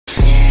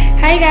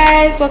Hi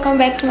guys, welcome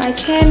back to my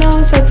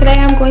channel. So today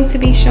I'm going to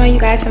be showing you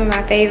guys some of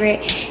my favorite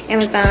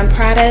Amazon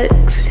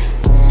products,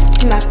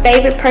 my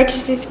favorite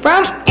purchases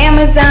from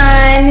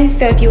Amazon.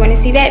 So if you want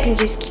to see that, then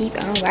just keep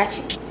on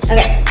watching.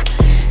 Okay,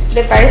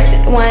 the first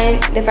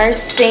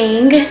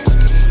thing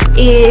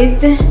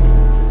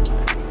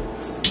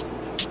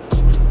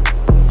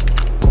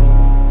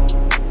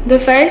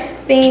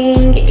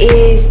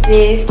is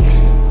this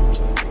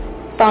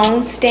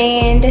phone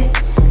stand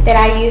that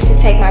I use to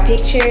take my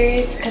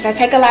pictures, because I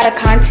take a lot of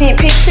content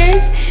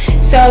pictures.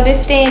 So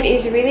this stand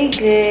is really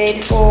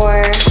good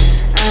for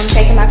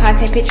taking my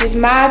content pictures.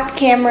 My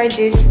camera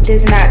just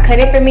does not cut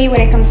it for me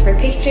when it comes for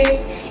pictures,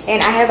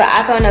 and I have an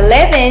iPhone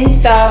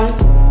 11, so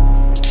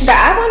the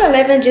iPhone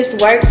 11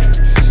 just works.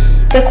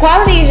 The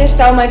quality is just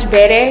so much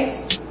better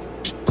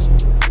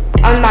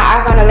on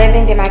my iPhone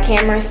 11 than my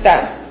camera. So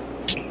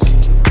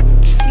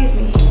excuse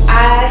me,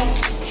 I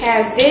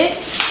have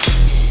this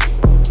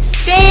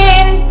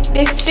stand,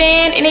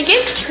 and it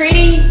gets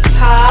pretty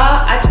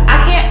tall. I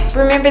can't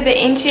remember the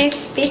inches,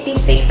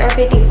 56 or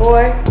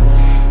 54,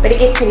 but it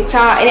gets pretty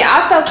tall. And it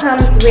also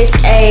comes with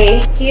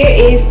here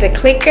is the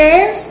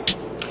clicker,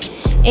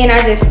 and I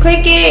just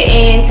click it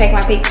and take my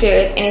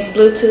pictures, and it's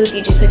Bluetooth.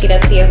 You just hook it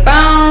up to your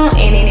phone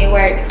and then it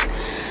works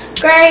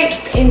great.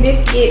 And this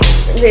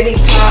gets really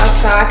tall,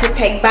 so I could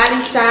take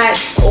body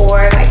shots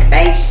or like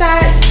face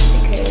shots,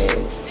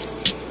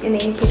 and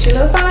then you put your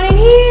little phone in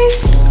here.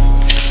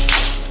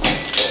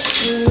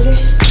 And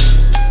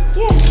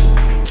yeah,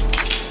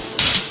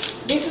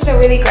 this is a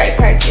really great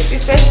purchase,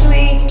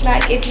 especially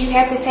like if you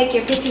have to take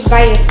your pictures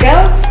by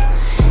yourself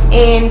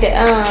and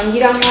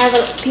you don't have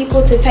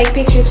people to take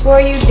pictures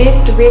for you. This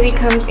really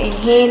comes in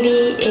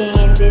handy,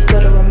 and this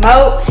little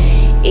remote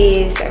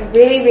is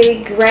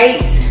really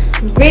great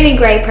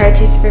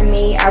purchase for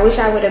me. I wish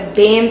I would have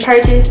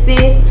purchased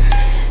this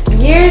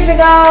years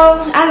ago.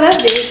 I love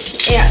this.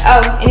 Yeah.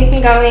 Oh, and it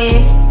can go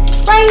in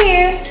right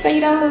here so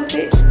you don't lose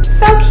it.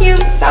 So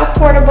cute, so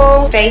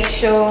portable.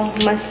 Facial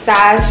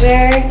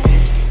massager.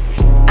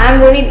 I'm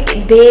really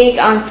big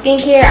on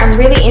skincare. I'm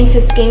really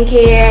into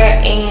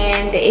skincare,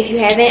 and if you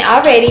haven't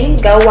already,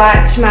 go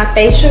watch my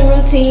facial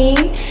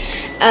routine,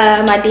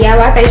 my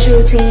DIY facial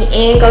routine,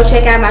 and go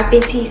check out my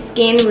Fenty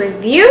Skin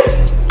review.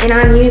 And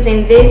I'm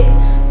using this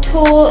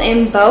tool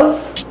in both.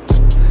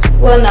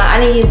 Well, no, I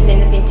didn't use it in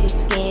the Fenty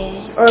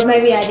Skin, or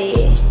maybe I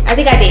did. I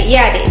think I did.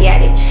 Yeah, I did.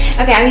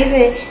 Okay, I'm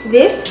using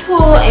this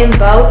tool in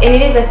both, and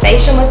it is a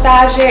facial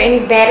massager, and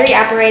it's battery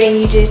operated.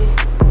 You just,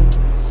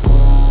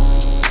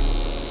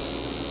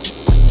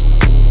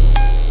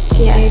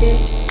 yeah, it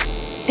is.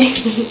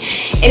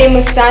 And it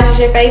massages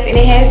your face, and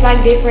it has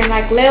like different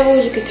like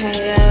levels. You can turn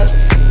it up,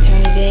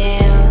 turn it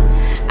down.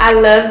 I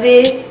love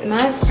this.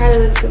 Mine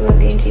probably looks a little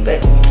dingy,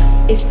 but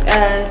it's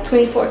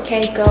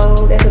 24K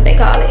gold, that's what they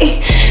call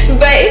it.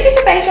 But it's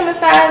just a facial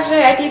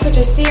massager. After you put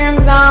your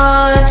serums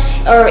on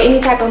or any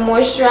type of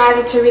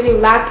moisturizer to really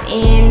lock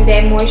in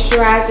that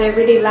moisturizer,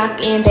 really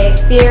lock in that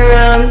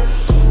serum,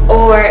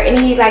 or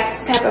any like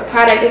type of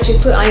product that you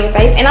put on your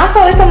face. And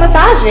also it's a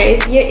massager.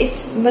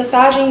 It's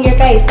massaging your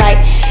face. Like,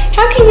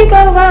 how can you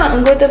go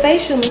wrong with a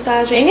facial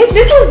massager? And this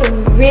was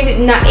really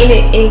not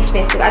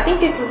inexpensive. I think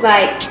this was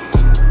like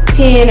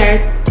 $10 or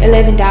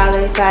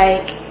 $11,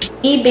 like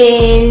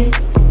Eben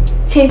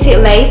tinted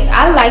lace.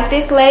 I like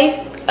this lace,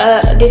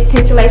 this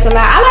tinted lace a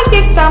lot. I like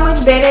this so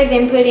much better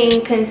than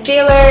putting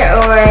concealer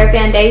or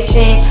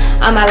foundation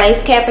on my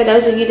lace cap. For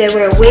those of you that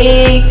wear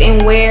wigs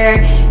and wear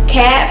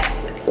caps,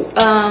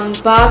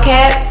 ball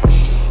caps,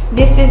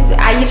 this is,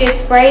 you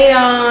just spray it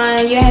on.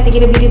 You don't have to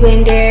get a beauty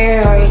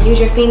blender or use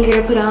your finger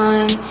to put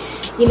on,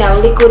 you know,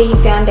 liquidy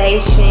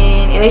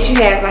foundation. Unless you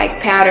have like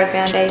powder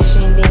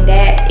foundation, then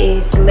that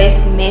is less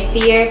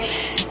messier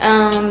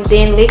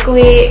than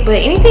liquid.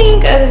 But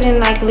anything other than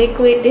like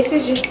liquid, this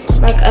is just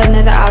like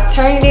another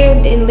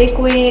alternative than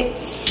liquid,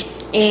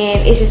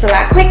 and it's just a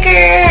lot quicker.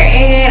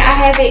 And I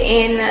have it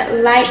in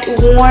light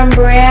warm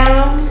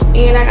brown,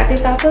 and I got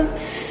this off of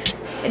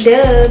got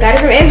it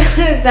from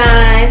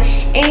Amazon.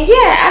 And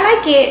yeah, I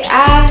like it.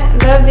 I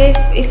love this.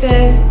 It's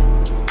a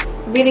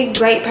really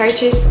great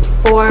purchase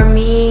for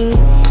me,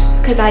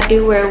 because I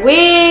do wear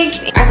wigs.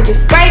 I can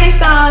just spray this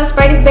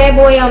bad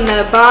boy on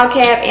the ball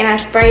cap, and I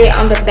spray it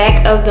on the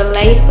back of the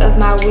lace of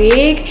my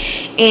wig,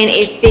 and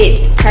it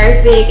fits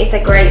perfect. It's a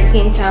great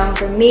skin tone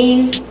for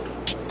me.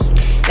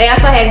 They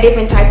also have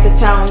different types of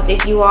tones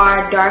if you are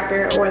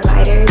darker or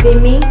lighter than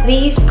me.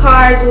 These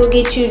cards will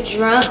get you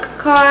drunk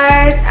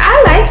cards.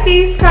 I like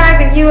these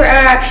cards if you are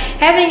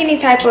having any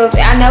type of,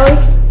 I know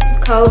it's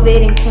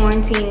COVID and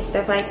quarantine and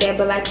stuff like that,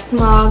 but like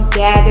small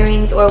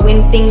gatherings, or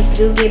when things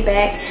do get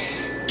back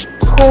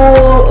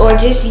cool, or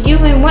just you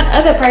and one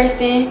other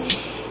person,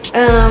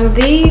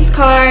 these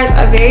cards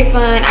are very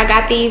fun. I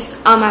got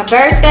these on my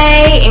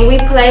birthday, and we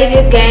played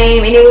this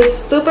game, and it was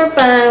super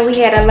fun. We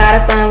had a lot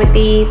of fun with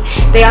these.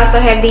 They also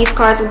have these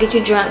cards will get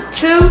you drunk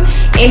too,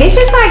 and it's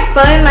just like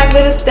fun, like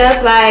little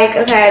stuff. Like,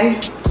 okay,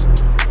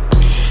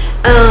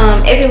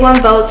 everyone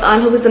votes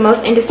on who is the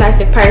most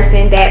indecisive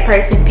person. That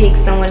person picks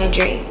someone to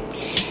drink.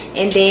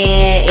 And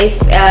then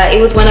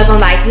it was one of them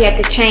like you have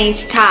to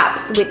change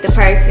tops with the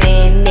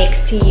person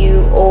next to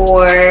you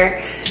or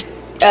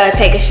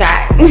take a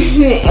shot.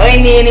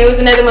 And then it was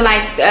another one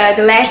like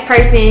the last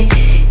person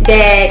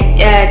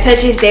that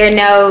touches their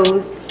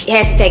nose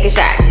has to take a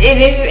shot.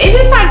 It's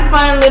just like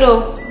fun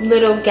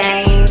little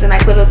games and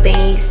like little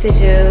things to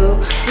do.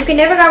 You can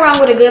never go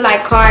wrong with a good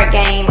like card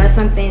game or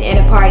something at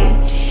a party.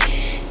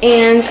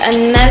 And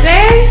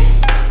another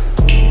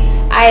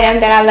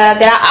item that I love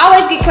that I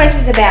always get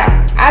questions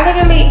about. I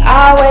literally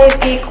always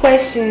get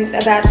questions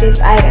about this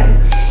item.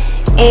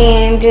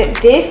 And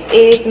this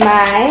is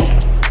my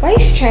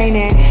waist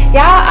trainer.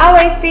 Y'all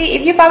always see,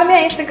 if you follow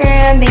me on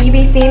Instagram, then you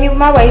be seeing me with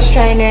my waist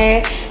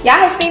trainer. Y'all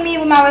have seen me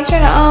with my waist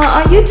trainer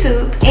on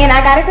YouTube. And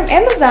I got it from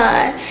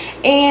Amazon.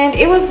 And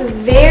it was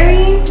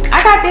I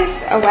got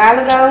this a while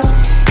ago.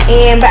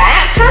 But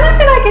I kind of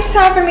feel like it's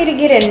time for me to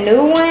get a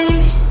new one.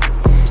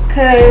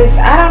 Cause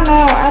I don't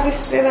know, I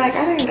just feel like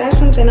I done got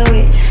something on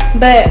it.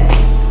 But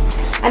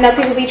I know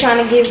people be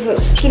trying to give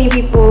skinny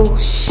people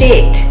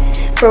shit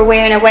for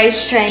wearing a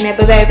waist trainer,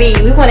 but baby,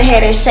 we want to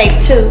have that shape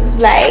too.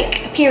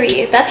 Like,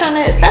 period. Stop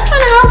trying to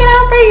hog it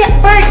out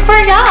for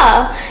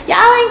y'all.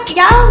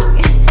 Y'all,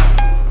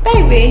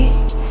 baby.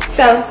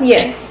 So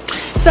yeah.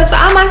 So for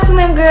all my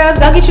slim girls,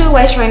 go get you a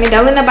waist trainer.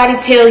 Don't let nobody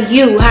tell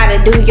you how to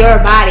do your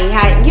body.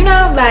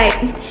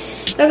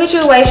 Go get you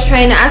a waist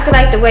trainer. I feel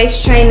like the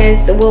waist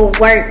trainers will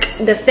work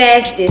the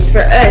fastest for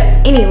us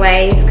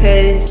anyways,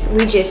 because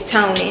we just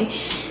toning.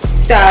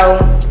 So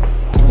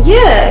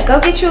yeah, go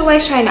get you a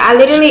waist trainer. I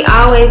literally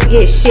always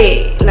get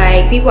shit.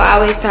 Like, people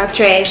always talk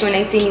trash when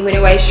they see me with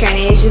a waist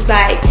trainer. It's just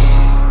like,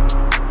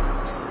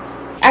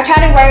 I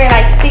try to wear it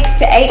like 6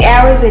 to 8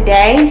 hours a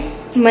day,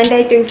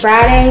 Monday through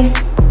Friday,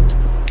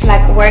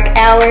 like work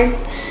hours.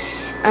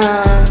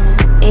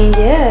 And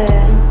yeah,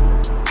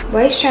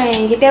 waist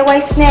train, get that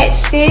waist snatch,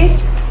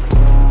 sis.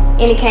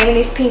 And it came in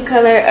this pink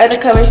color, other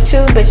colors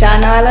too, but y'all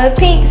know I love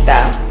pink,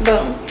 so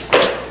boom.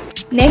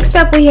 Next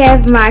up, we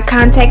have my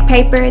contact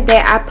paper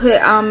that I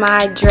put on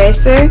my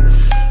dresser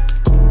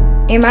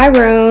in my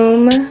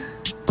room.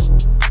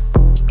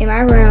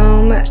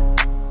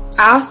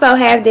 I also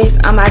have this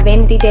on my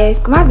vanity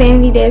desk. My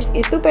vanity desk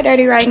is super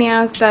dirty right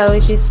now, so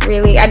it's just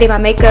really, I did my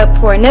makeup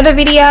for another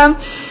video,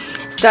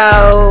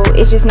 so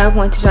it's just no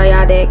point to show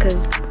y'all that because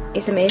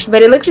it's a mess.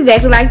 But it looks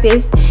exactly like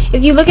this.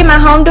 If you look at my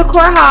home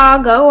decor haul,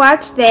 go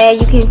watch that.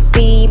 You can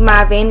see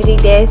my vanity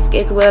desk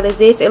as well as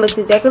this. It looks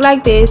exactly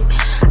like this.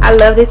 I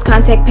love this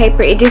contact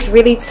paper. It just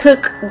really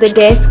took the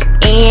desk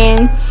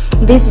and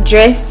this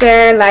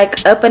dresser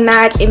like up a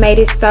notch. It made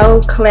it so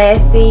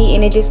classy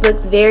and it just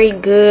looks very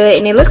good.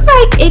 And it looks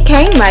like it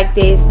came like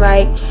this.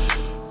 Like,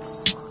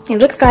 it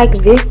looks like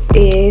this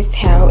is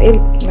how I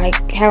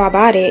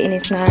bought it, and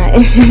it's not.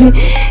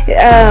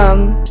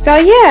 So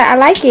yeah, I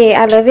like it.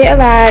 I love it a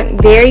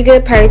lot. Very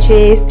good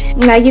purchase.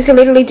 Like, you can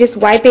literally just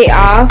wipe it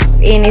off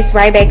and it's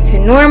right back to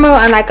normal.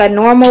 Unlike a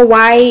normal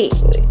white,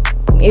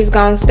 it's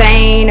gonna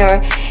stain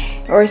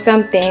or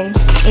something.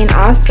 And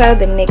also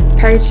the next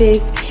purchase,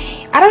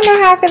 I don't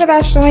know how I feel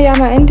about showing y'all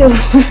my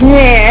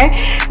underwear,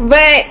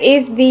 but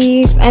it's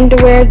these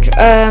underwear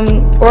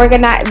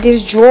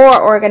this drawer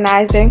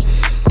organizer.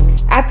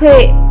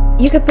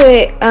 You could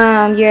put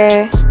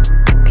your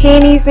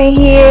panties in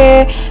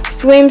here,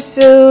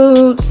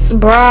 swimsuits,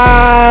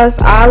 bras,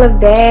 all of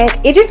that.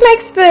 It just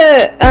makes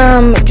the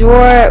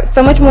drawer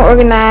so much more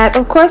organized.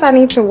 Of course, I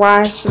need to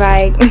wash,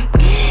 like,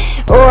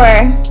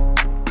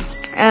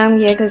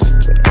 yeah,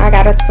 because I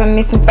got some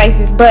missing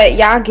spaces, but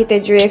y'all get the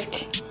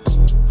drift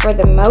for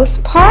the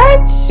most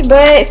part.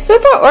 But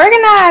super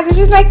organized. It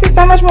just makes it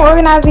so much more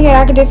organized in here.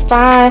 I can just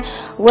find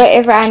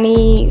whatever I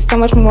need so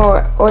much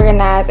more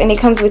organized. And it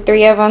comes with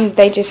 3 of them.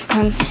 They just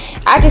come,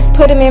 I just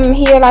put them in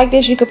here like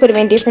this. You could put them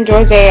in different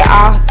drawers. They're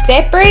all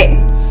separate.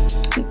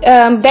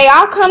 They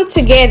all come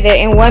together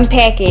in one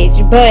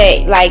package,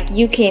 but like,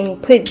 you can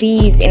put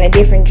these in a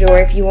different drawer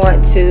if you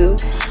want to,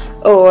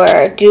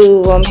 or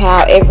do them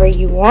however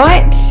you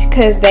want,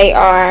 because they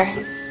are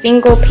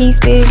single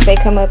pieces. They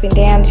come up and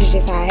down. This is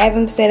just how I have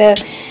them set up.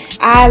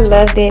 I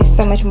love this.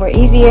 So much more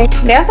easier.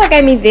 They also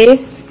gave me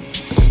this.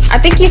 I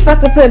think you're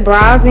supposed to put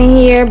bras in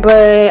here,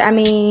 but I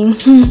mean,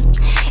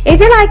 if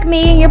you're like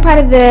me and you're part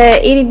of the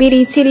itty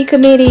bitty titty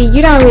committee,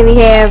 you don't really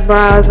have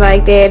bras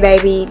like that,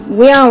 baby.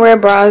 We don't wear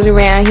bras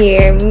around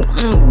here.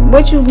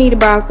 What you need a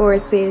bra for,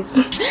 sis?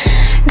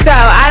 So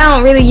I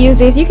don't really use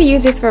this. You can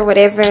use this for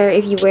whatever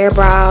if you wear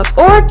bras,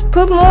 or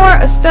put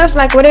more stuff,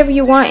 like whatever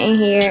you want in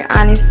here,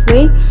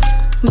 honestly.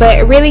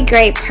 But really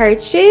great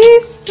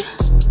purchase.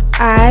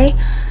 I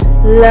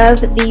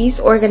love these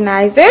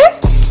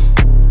organizers.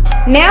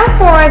 Now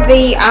for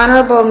the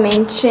honorable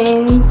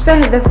mentions.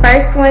 The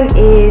first one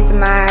is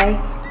my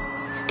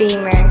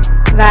steamer.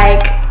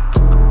 Like,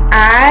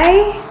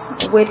 I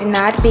would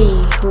not be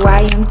who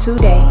I am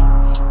today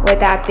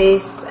without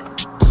this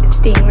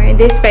steamer.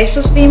 This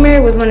facial steamer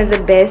was one of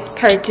the best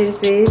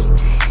purchases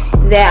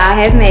that I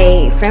have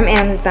made from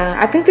Amazon.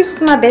 I think this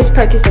was my best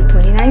purchase of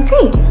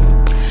 2019.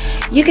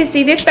 You can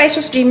see this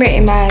facial steamer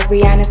in my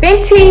Rihanna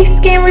Fenty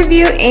skin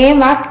review and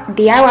my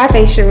DIY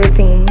facial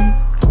routine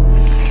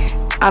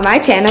on my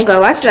channel.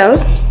 Go watch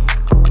those.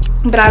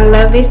 But I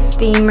love this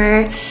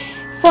steamer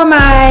for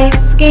my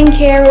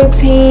skincare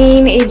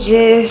routine. It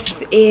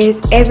just is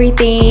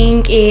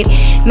everything. It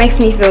makes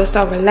me feel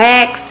so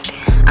relaxed.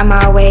 I'm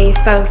always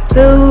so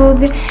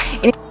soothed.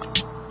 And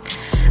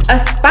a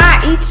spa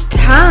each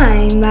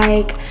time.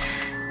 Like,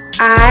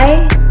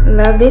 I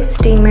love this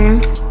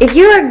steamer. If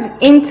you're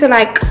into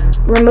like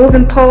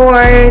removing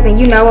pores and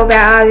you know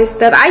about all this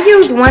stuff, I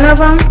use one of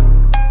them.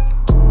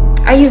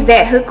 I use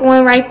that hook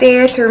one right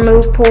there to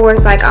remove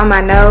pores like on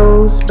my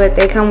nose, but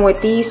they come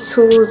with these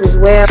tools as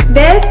well.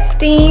 That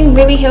steam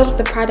really helps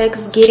the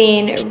products get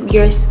in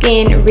your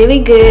skin really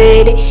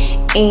good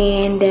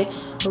and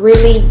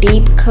really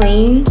deep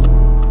clean.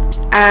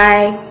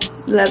 I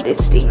love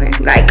this steamer.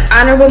 Like,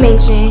 honorable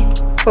mention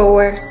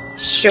for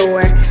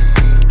sure.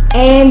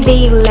 And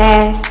the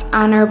last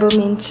honorable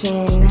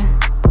mention,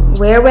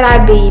 where would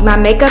I be? My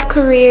makeup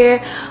career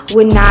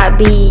would not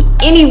be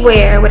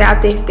anywhere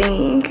without this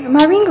thing.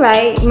 My ring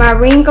light. My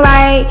ring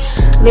light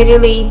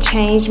literally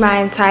changed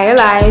my entire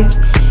life.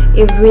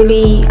 It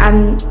really,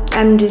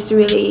 I'm just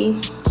really,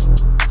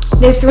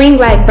 this ring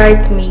light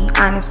birthed me,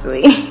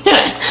 honestly.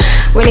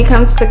 When it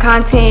comes to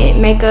content,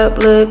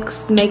 makeup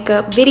looks,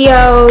 makeup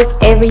videos,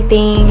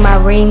 everything, my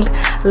ring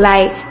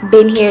light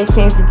been here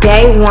since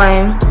day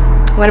one.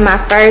 One of my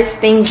first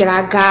things that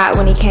I got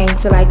when it came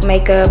to like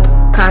makeup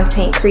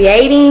content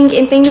creating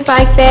and things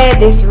like that.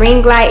 This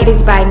ring light, it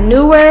is by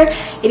NEEWER.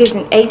 It is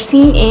an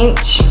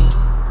 18-inch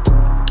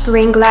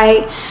ring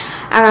light.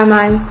 I got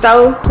mine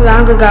so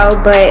long ago,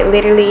 but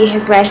literally it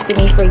has lasted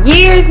me for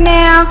years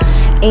now,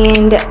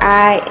 and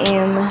I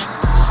am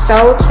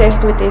so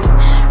obsessed with this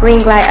ring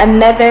light.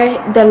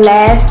 The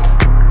last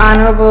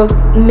honorable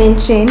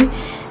mention,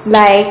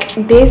 like,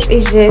 this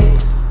is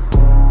just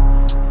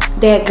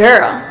that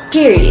girl,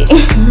 period.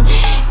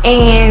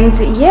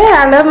 And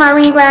yeah, I love my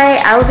ring light.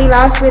 I would be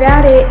lost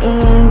without it,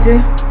 and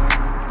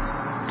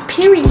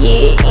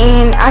period.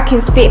 And I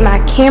can set my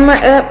camera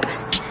up.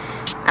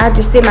 I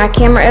just set my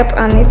camera up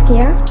on this.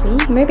 Can y'all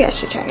see? Maybe I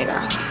should turn it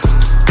off.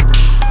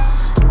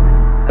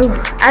 Ooh,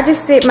 I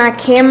just set my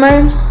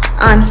camera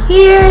on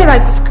here,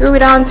 like screw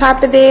it on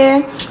top of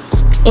there,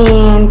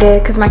 and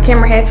because my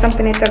camera has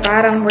something at the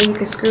bottom where you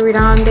can screw it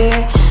on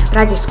there, but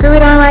I just screw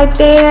it on right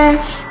there,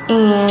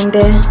 and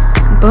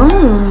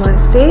boom,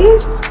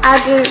 sis, I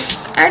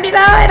just turned it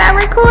on and I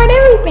record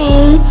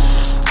everything.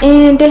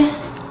 And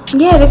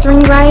yeah, this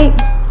ring light,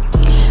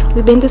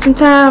 we've been through some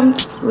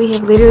times. We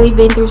have literally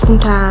been through some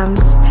times.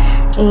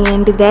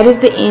 And that is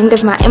the end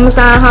of my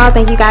Amazon haul.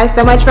 Thank you guys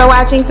so much for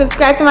watching.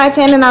 Subscribe to my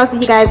channel, and I'll see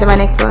you guys in my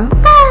next one.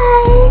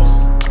 Bye.